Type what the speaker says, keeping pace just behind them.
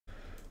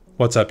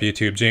What's up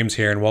YouTube, James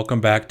here, and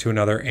welcome back to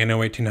another Anno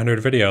 1800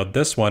 video.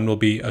 This one will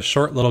be a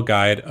short little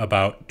guide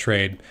about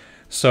trade.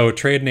 So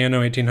trade in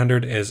Anno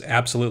 1800 is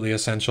absolutely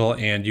essential,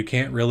 and you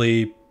can't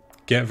really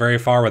get very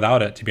far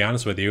without it, to be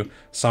honest with you.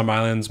 Some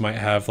islands might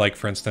have, like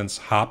for instance,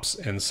 hops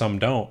and some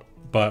don't,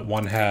 but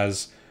one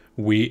has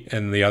wheat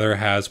and the other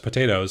has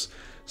potatoes.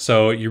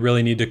 So you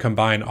really need to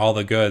combine all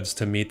the goods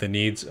to meet the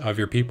needs of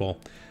your people.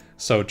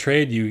 So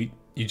trade, you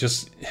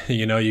just,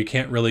 you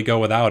can't really go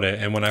without it.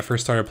 And when I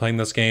first started playing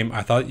this game,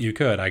 I thought you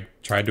could. I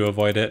tried to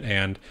avoid it,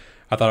 and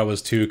I thought it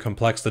was too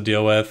complex to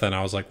deal with, and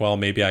I was like, well,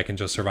 maybe I can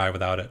just survive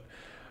without it.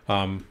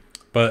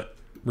 But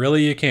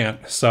really you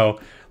can't. So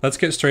let's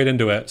get straight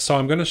into it. So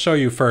I'm going to show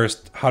you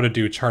first how to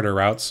do charter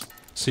routes.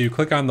 So you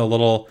click on the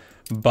little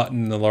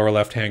button in the lower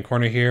left hand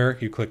corner here,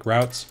 you click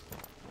routes,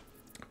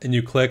 and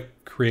you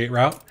click create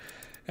route,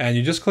 and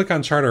you just click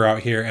on charter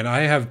route here. And I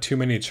have too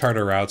many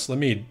charter routes. Let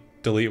me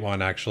delete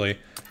one actually.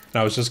 And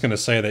I was just going to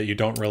say that you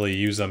don't really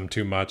use them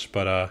too much,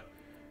 but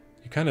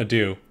you kind of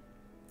do.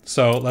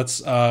 So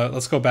let's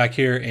go back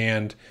here,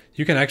 and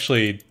you can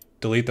actually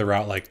delete the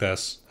route like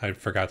this. I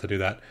forgot to do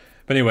that.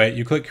 But anyway,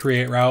 you click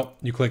create route,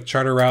 you click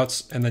charter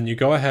routes, and then you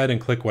go ahead and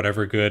click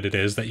whatever good it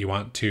is that you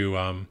want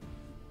to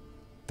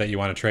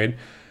trade.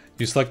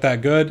 You select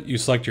that good, you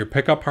select your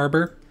pickup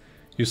harbor,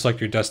 you select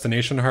your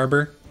destination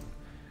harbor,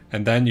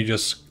 and then you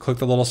just click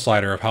the little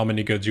slider of how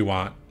many goods you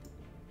want.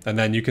 And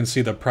then you can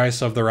see the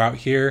price of the route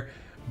here,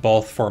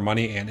 both for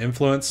money and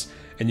influence.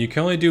 And you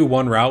can only do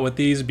one route with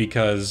these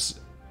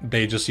because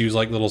they just use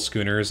like little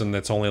schooners, and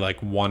it's only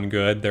like one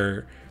good.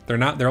 They're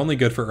only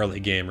good for early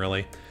game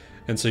really.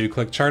 And so you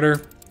click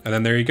charter, and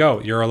then there you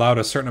go. You're allowed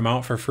a certain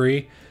amount for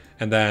free,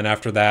 and then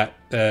after that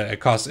it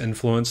costs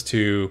influence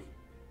to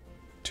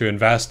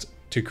invest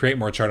to create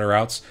more charter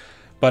routes.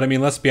 But I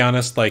mean, let's be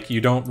honest, like you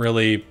don't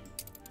really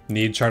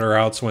need charter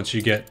routes once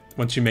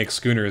you make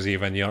schooners.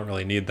 Even you don't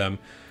really need them.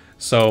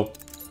 So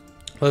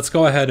let's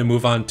go ahead and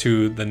move on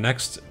to the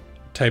next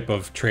type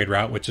of trade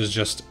route, which is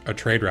just a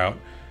trade route.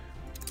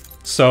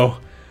 So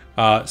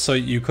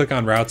you click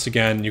on routes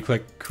again, you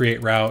click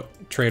create route,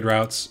 trade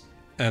routes,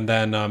 and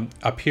then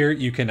up here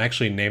you can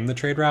actually name the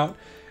trade route,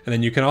 and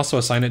then you can also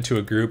assign it to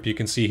a group. You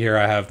can see here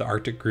I have the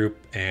Arctic group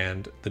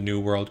and the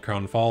New World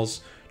Crown Falls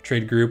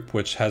trade group,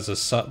 which has a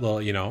subtle,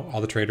 all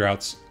the trade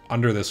routes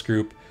under this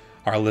group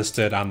are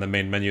listed on the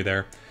main menu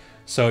there.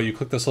 So you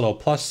click this little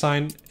plus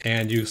sign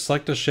and you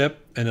select a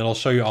ship, and it'll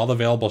show you all the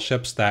available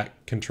ships that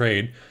can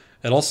trade.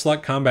 It'll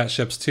select combat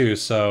ships too,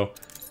 so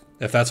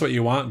if that's what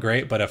you want,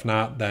 great, but if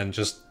not, then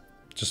just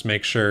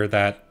make sure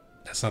that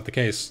that's not the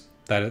case,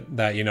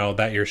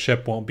 that your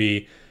ship won't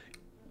be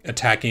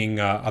attacking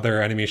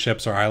other enemy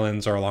ships or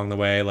islands or along the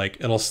way. Like,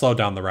 it'll slow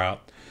down the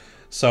route.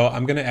 So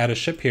I'm going to add a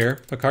ship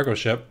here, a cargo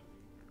ship,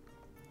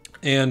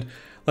 and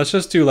let's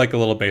just do like a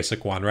little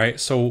basic one, right?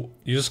 So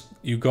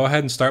you go ahead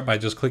and start by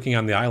just clicking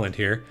on the island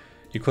here.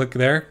 You click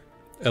there,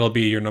 it'll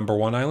be your number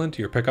one island,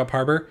 your pickup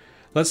harbor.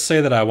 Let's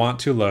say that I want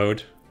to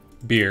load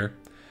beer,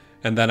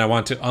 and then I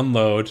want to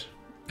unload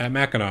at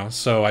Mackinac.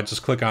 So I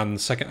just click on the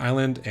second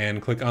island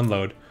and click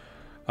unload.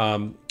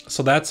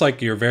 So that's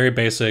like your very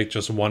basic,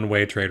 just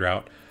one-way trade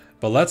route.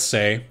 But let's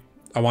say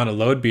I want to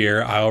load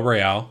beer, Isle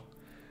Royale,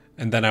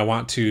 and then I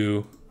want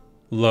to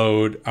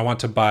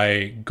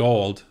buy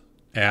gold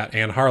at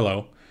Anne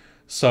Harlow.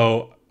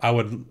 So I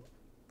would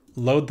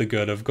load the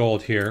good of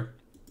gold here.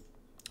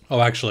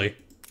 Oh, actually,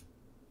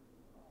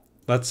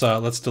 let's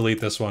delete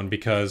this one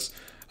because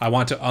I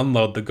want to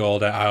unload the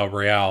gold at Isle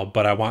Royale,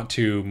 but I want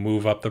to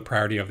move up the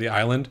priority of the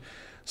island.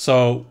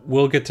 So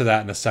we'll get to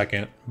that in a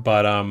second,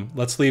 but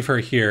let's leave her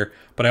here.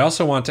 But I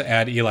also want to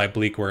add Eli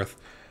Bleakworth.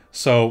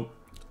 So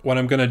what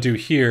I'm going to do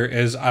here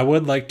is I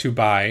would like to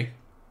buy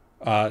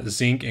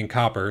zinc and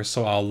copper,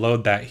 so I'll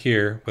load that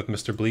here with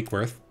Mr.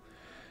 Bleakworth.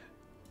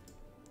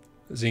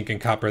 Zinc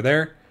and copper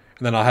there,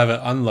 and then I'll have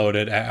it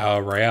unloaded at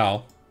Isle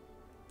Royale.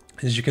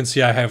 As you can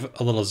see, I have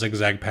a little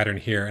zigzag pattern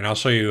here, and I'll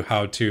show you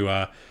how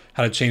to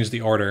change the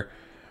order.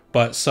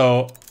 But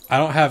so I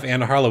don't have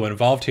Anne Harlow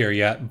involved here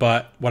yet,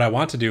 but what I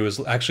want to do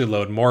is actually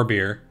load more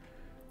beer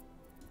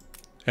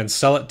and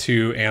sell it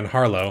to Anne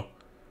Harlow,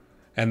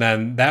 and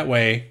then that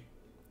way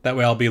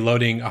I'll be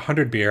loading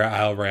 100 beer at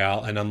Isle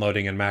Royale and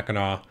unloading in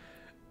Mackinac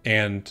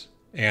and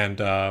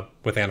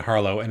with Anne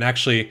Harlow. And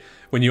actually,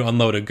 when you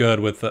unload a good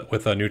with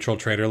a neutral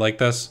trader like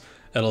this,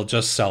 it'll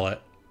just sell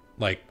it,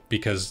 like,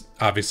 because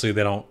obviously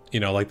they don't,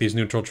 like these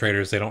neutral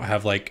traders, they don't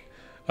have like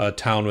a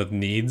town with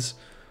needs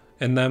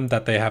in them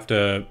that they have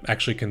to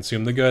actually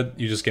consume the good.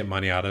 You just get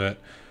money out of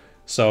it.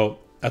 So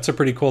that's a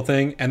pretty cool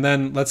thing. And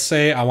then let's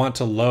say I want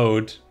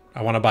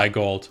to buy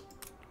gold.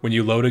 When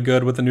you load a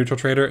good with a neutral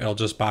trader, it'll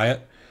just buy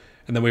it.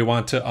 And then we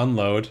want to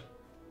unload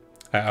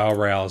at Isle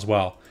Royale as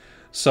well.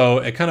 So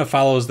it kind of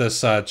follows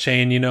this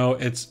chain,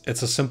 it's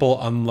a simple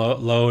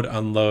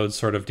unload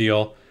sort of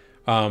deal.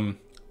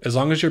 As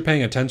long as you're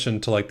paying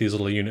attention to like these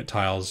little unit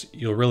tiles,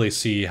 you'll really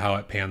see how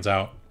it pans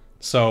out.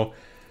 So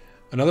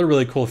Another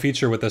really cool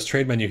feature with this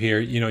trade menu here,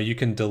 you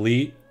can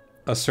delete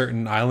a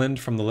certain island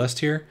from the list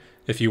here,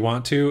 if you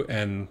want to,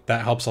 and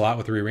that helps a lot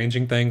with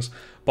rearranging things.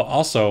 But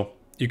also,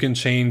 you can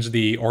change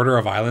the order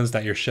of islands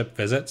that your ship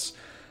visits.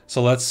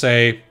 So let's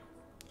say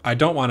I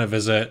don't want to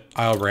visit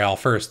Isle Royale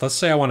first. Let's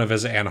say I want to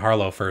visit Anne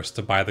Harlow first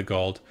to buy the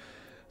gold.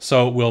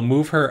 So we'll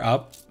move her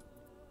up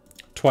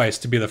twice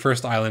to be the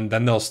first island,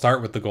 then they'll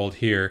start with the gold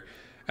here,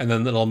 and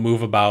then it'll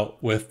move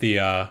about with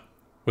the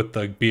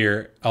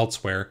beer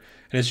elsewhere.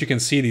 And as you can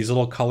see, these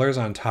little colors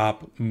on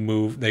top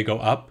move, they go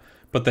up,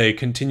 but they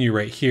continue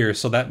right here.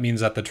 So that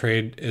means that the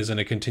trade is in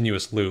a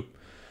continuous loop.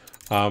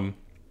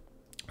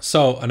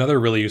 So another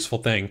really useful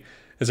thing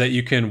is that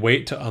you can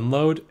wait to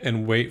unload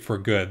and wait for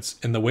goods.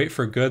 And the wait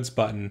for goods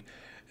button,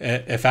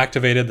 if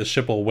activated, the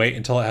ship will wait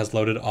until it has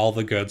loaded all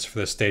the goods for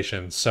the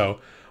station. So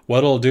what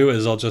it'll do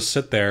is it'll just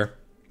sit there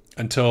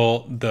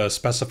until the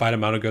specified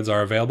amount of goods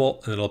are available,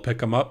 and it'll pick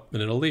them up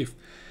and it'll leave.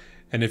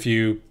 And if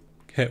you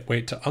hit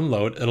wait to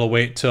unload, it'll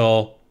wait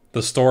till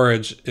the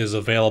storage is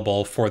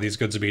available for these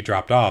goods to be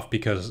dropped off,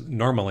 because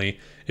normally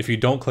if you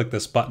don't click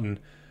this button,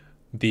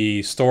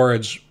 the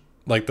storage,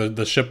 like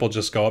the ship will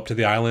just go up to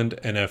the island,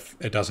 and if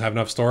it doesn't have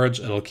enough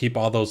storage, it'll keep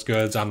all those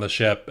goods on the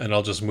ship and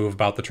it'll just move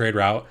about the trade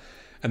route.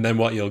 And then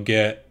what you'll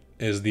get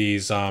is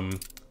these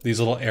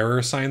little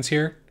error signs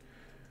here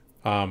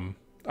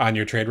on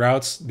your trade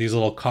routes, these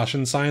little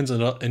caution signs,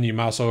 and you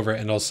mouse over it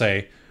and it'll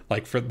say,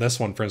 like for this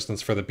one, for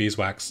instance, for the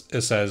beeswax,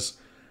 it says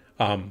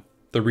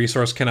the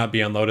resource cannot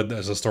be unloaded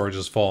as the storage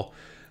is full.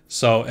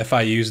 So if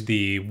I use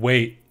the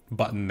wait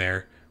button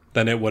there,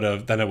 then it would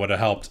have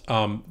helped.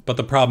 But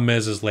the problem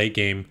is late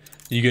game,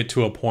 you get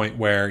to a point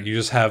where you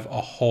just have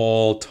a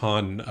whole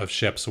ton of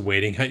ships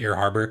waiting at your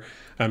harbor.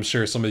 I'm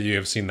sure some of you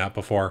have seen that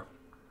before.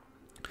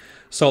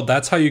 So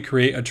that's how you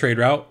create a trade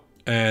route,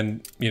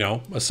 and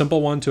a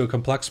simple one to a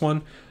complex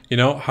one,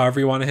 however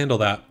you want to handle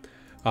that.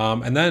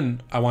 And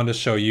then I want to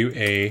show you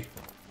a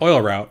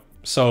oil route.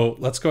 So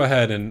let's go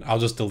ahead and I'll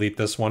just delete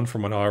this one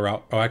from an oil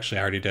route. Oh, actually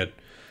I already did.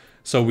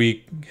 So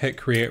we hit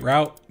create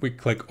route, we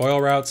click oil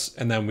routes,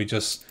 and then we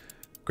just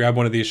grab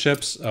one of these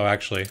ships. Oh,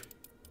 actually,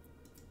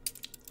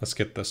 let's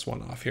get this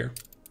one off here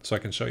so I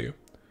can show you.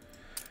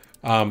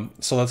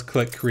 So let's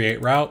click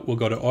create route. We'll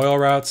go to oil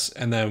routes,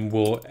 and then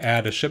we'll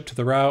add a ship to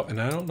the route.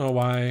 And I don't know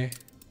why.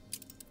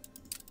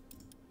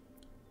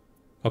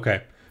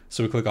 Okay,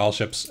 so we click all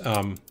ships.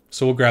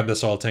 So we'll grab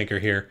this oil tanker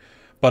here.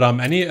 But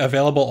any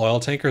available oil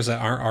tankers that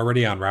aren't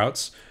already on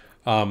routes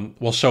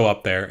will show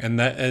up there. And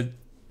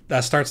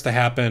that starts to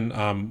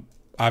happen,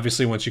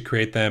 obviously, once you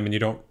create them and you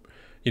don't,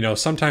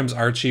 sometimes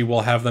Archie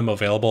will have them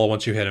available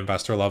once you hit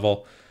investor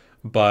level,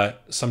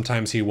 but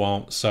sometimes he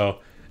won't. So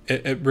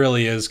it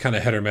really is kind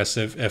of hit or miss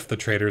if the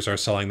traders are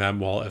selling them,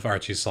 well, if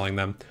Archie's selling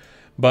them.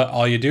 But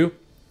all you do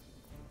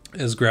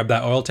is grab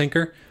that oil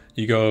tanker.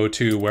 You go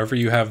to wherever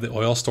you have the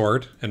oil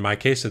stored. In my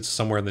case, it's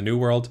somewhere in the New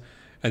World.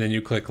 And then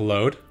you click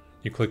load.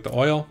 You click the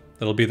oil.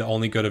 It'll be the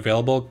only good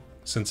available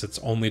since it's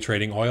only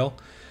trading oil.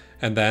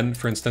 And then,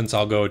 for instance,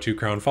 I'll go to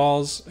Crown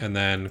Falls and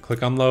then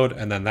click unload,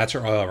 and then that's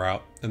your oil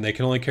route. And they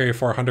can only carry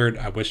 400.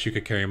 I wish you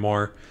could carry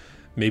more.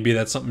 Maybe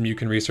that's something you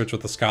can research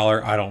with the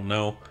scholar. I don't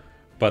know.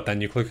 But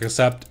then you click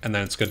accept, and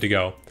then it's good to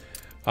go.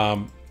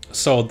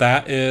 So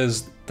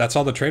that's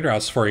all the trade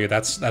routes for you.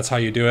 That's how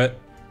you do it.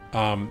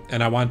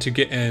 And I want to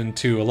get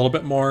into a little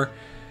bit more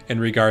in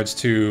regards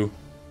to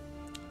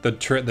the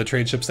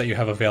trade ships that you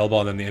have available,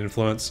 and then the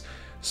influence.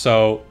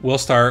 So we'll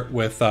start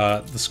with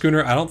the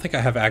schooner. I don't think I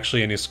have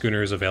actually any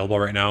schooners available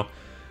right now,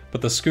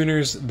 but the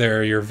schooners,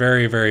 they're your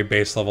very, very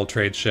base level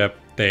trade ship.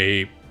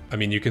 You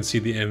can see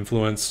the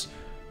influence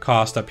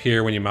cost up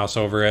here when you mouse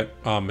over it.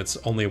 It's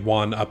only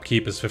one,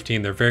 upkeep is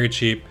 15. They're very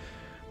cheap.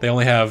 They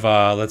only have,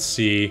 let's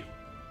see,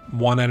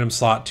 1 item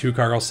slot, 2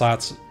 cargo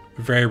slots,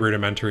 very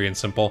rudimentary and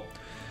simple.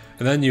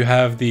 And then you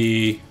have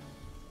the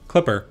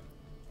Clipper,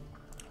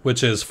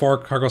 which is 4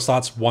 cargo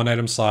slots, 1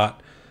 item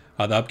slot.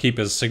 The upkeep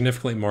is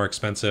significantly more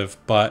expensive,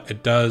 but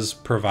it does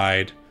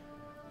provide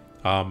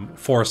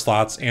 4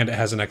 slots, and it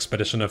has an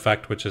expedition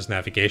effect, which is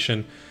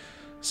navigation.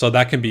 So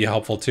that can be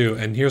helpful too.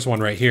 And here's one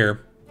right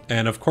here.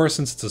 And of course,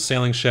 since it's a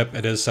sailing ship,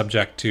 it is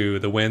subject to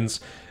the winds.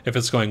 If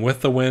it's going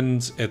with the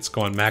winds, it's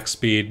going max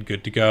speed,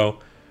 good to go.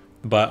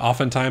 But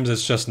oftentimes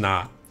it's just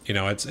not.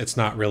 It's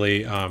not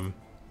really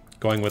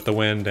going with the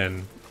wind,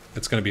 and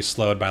it's going to be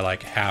slowed by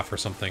like half or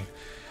something.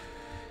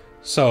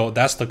 So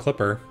that's the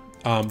Clipper.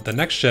 The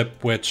next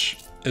ship, which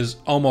is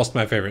almost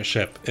my favorite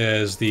ship,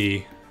 is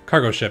the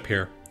cargo ship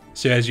here.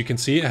 So as you can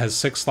see, it has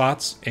 6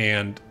 slots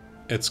and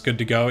it's good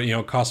to go.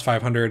 It costs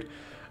 500,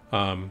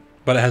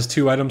 but it has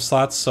 2 item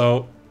slots,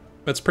 so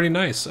it's pretty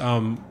nice.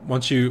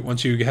 Once you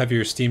have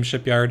your Steam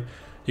shipyard,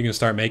 you can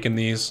start making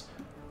these.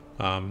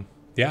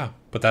 Yeah,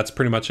 but that's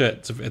pretty much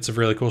it. It's a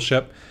really cool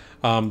ship.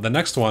 The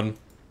next one,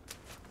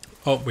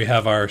 oh, we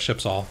have our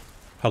ships all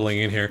huddling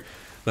in here.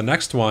 The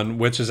next one,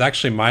 which is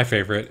actually my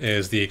favorite,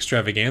 is the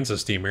Extravaganza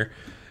steamer.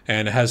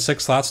 And it has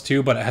 6 slots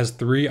too, but it has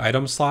 3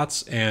 item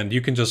slots, and you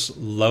can just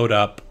load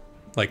up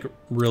like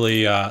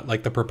really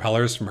like the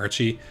propellers from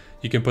Archie.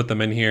 You can put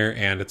them in here,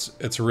 and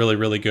it's really,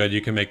 really good.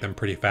 You can make them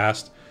pretty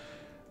fast.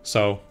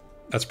 So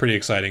that's pretty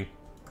exciting.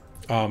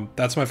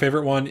 That's my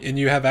favorite one, and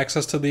you have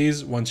access to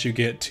these once you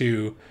get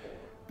to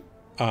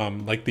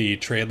like the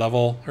trade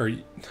level, or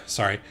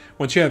sorry,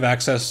 once you have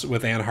access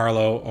with Anne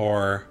Harlow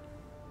or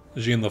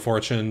Jean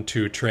LaFortune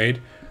to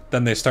trade,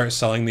 then they start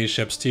selling these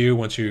ships to you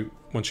once you're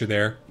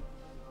there.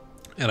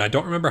 And I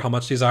don't remember how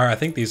much these are. I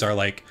think these are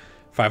like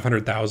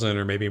 500,000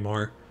 or maybe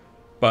more.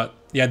 But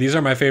yeah, these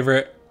are my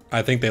favorite.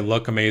 I think they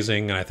look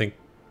amazing, and I think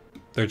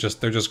they're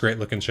just great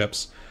looking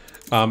ships.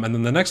 And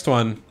then the next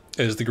one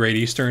is the Great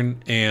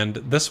Eastern, and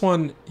this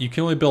one you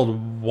can only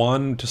build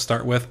one to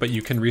start with, but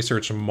you can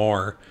research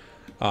more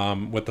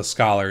with the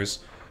scholars.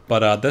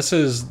 But this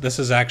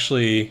is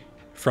actually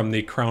from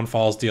the Crown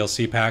Falls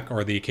DLC pack,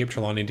 or the Cape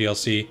Trelawney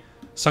DLC.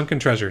 Sunken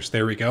Treasures,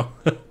 there we go.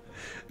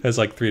 There's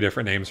like 3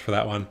 different names for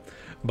that one.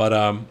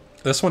 But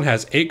this one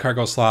has 8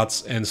 cargo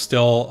slots and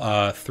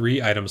still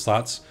 3 item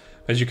slots.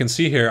 As you can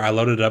see here, I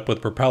loaded it up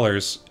with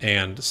propellers,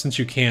 and since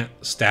you can't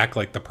stack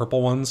like the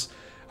purple ones,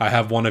 I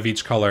have one of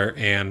each color,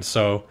 and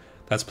so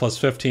that's plus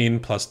 15,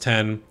 plus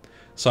 10.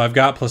 So I've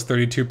got plus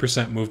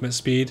 32% movement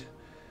speed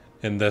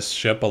in this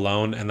ship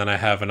alone, and then I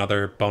have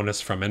another bonus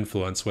from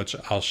influence, which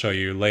I'll show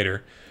you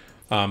later.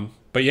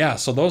 But yeah,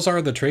 so those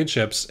are the trade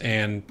ships,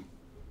 and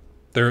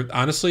they're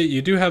honestly,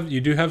 you do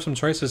have some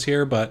choices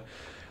here, but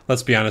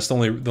let's be honest, the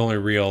only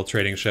real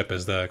trading ship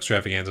is the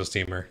Extravaganza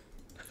steamer.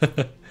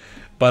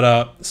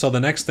 But so the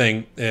next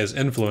thing is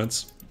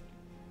influence.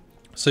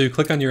 So you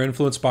click on your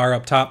influence bar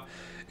up top,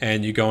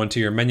 and you go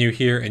into your menu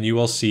here, and you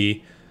will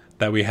see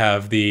that we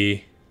have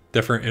the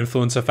different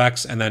influence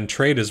effects, and then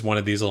trade is one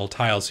of these little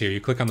tiles here.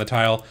 You click on the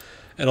tile,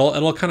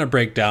 it'll kind of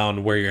break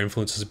down where your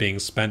influence is being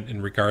spent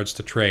in regards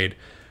to trade.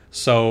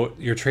 So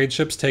your trade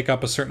ships take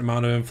up a certain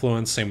amount of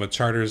influence, same with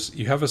charters.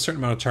 You have a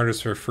certain amount of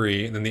charters for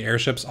free, and then the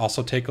airships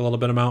also take a little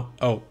bit amount.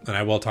 Oh, and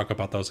I will talk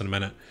about those in a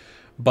minute.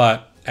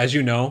 But as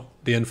you know,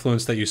 the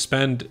influence that you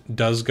spend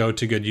does go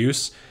to good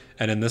use,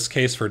 and in this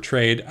case for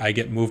trade, I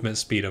get movement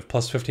speed of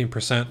plus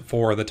 15%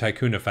 for the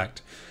Tycoon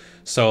effect.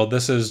 So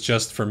this is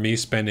just for me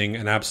spending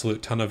an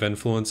absolute ton of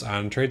influence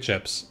on trade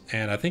ships,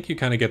 and I think you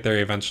kind of get there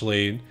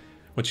eventually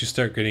once you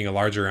start getting a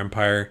larger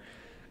empire,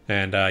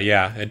 and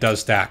yeah, it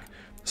does stack.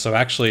 So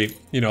actually,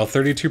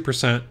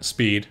 32%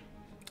 speed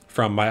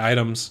from my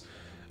items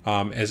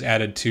is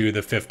added to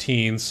the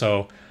 15,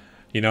 so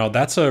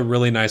that's a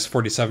really nice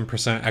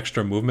 47%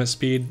 extra movement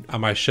speed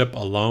on my ship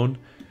alone,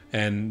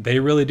 and they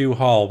really do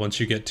haul once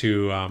you get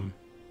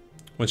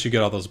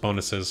all those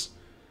bonuses.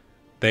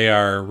 They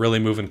are really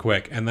moving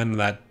quick, and then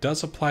that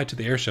does apply to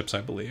the airships, I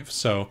believe.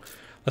 So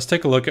let's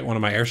take a look at one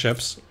of my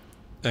airships,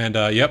 and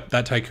yep,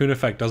 that Tycoon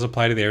effect does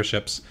apply to the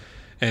airships,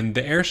 and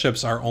the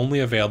airships are only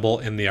available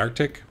in the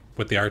Arctic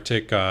with the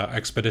Arctic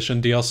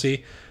Expedition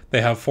DLC.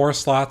 They have 4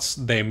 slots.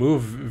 They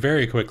move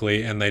very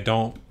quickly, and they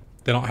don't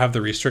have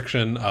the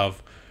restriction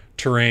of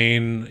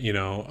terrain,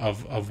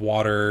 of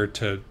water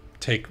to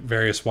take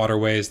various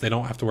waterways. They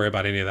don't have to worry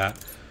about any of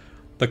that.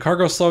 The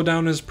cargo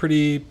slowdown is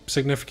pretty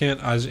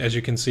significant, as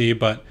you can see,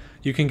 but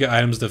you can get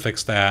items to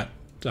fix that,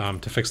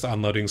 to fix the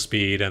unloading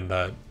speed and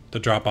the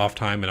drop-off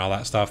time and all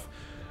that stuff.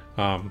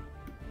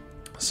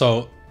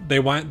 So they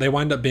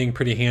wind up being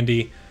pretty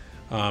handy,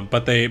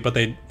 but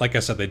they like I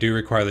said, they do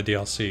require the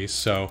DLC,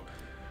 so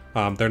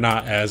they're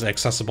not as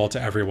accessible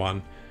to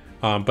everyone.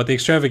 But the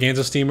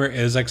Extravaganza steamer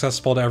is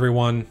accessible to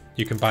everyone.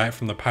 You can buy it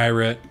from the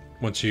pirate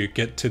once you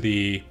get to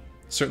the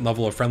certain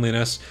level of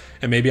friendliness,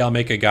 and maybe I'll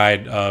make a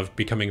guide of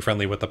becoming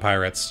friendly with the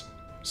pirates.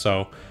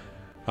 So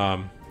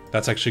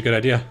that's actually a good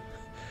idea.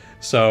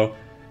 So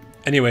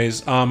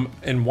anyways,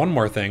 and one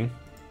more thing,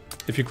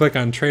 if you click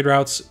on trade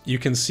routes, you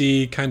can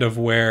see kind of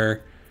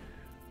where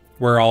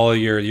all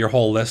your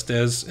whole list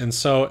is. And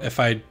so if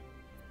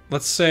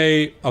let's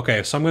say,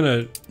 okay, so I'm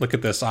gonna look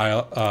at this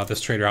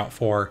this trade route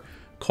for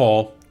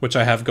coal, which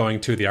I have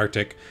going to the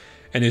Arctic,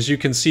 and as you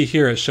can see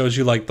here, it shows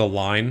you like the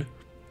line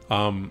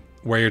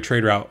where your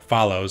trade route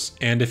follows,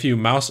 and if you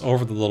mouse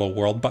over the little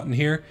world button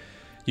here,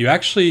 you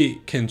actually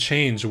can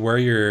change where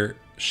your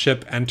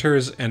ship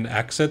enters and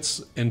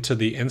exits into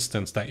the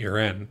instance that you're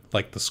in,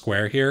 like the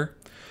square here.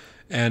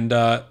 And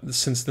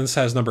since this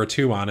has number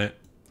 2 on it,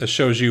 it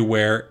shows you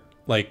where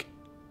like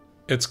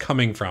it's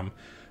coming from.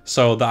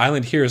 So the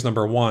island here is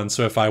number 1,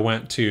 so if I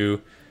went to,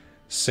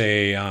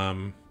 say,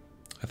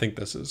 I think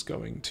this is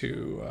going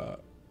to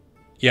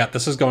yeah,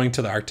 this is going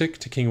to the Arctic,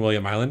 to King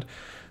William Island.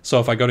 So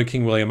if I go to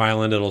King William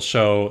Island, it'll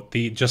show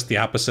just the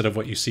opposite of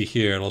what you see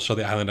here. It'll show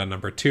the island on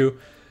number 2,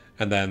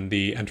 and then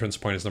the entrance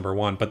point is number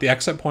 1. But the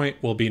exit point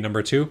will be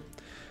number 2.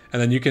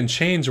 And then you can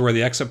change where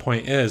the exit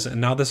point is. And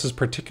now this is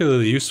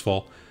particularly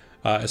useful,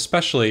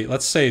 especially,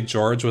 let's say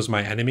George was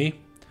my enemy,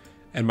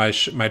 and my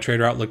trade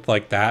route looked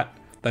like that.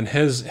 Then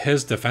his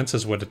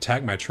defenses would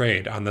attack my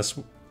trade on this,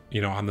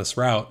 on this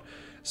route.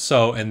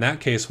 So in that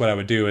case, what I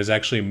would do is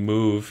actually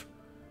move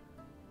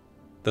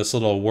this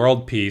little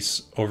world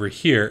piece over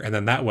here, and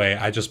then that way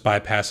I just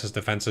bypass his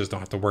defenses,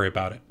 don't have to worry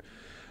about it.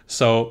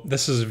 So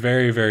this is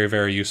very, very,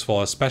 very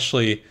useful,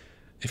 especially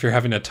if you're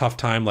having a tough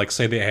time, like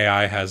say the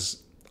AI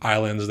has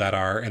islands that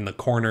are in the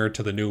corner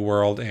to the new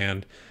world,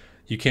 and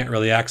you can't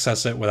really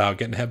access it without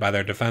getting hit by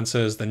their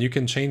defenses, then you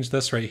can change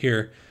this right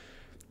here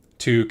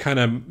to kind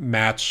of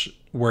match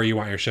where you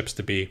want your ships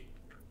to be.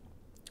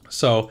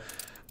 So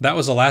that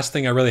was the last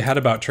thing I really had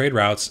about trade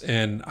routes,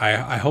 and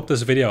I hope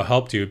this video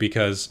helped you,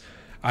 because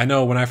I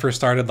know when I first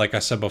started, like I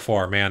said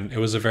before, man,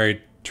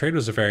 trade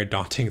was a very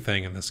daunting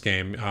thing in this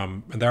game.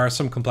 And there are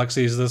some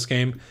complexities of this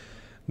game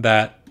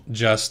that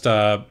just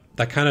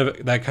that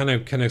kind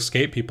of can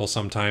escape people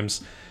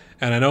sometimes.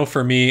 And I know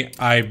for me,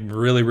 I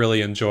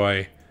really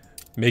enjoy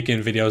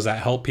making videos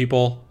that help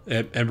people.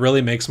 It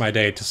really makes my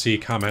day to see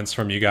comments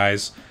from you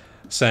guys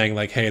saying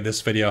like, hey,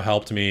 this video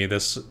helped me,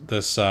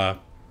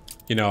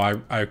 you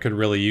know, I could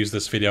really use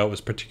this video, it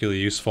was particularly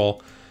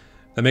useful.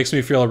 That makes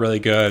me feel really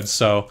good.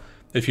 So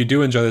if you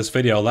do enjoy this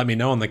video, let me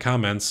know in the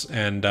comments.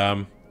 And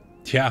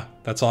yeah,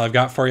 that's all I've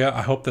got for you.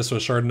 I hope this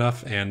was short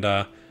enough, and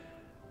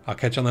I'll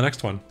catch you on the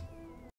next one.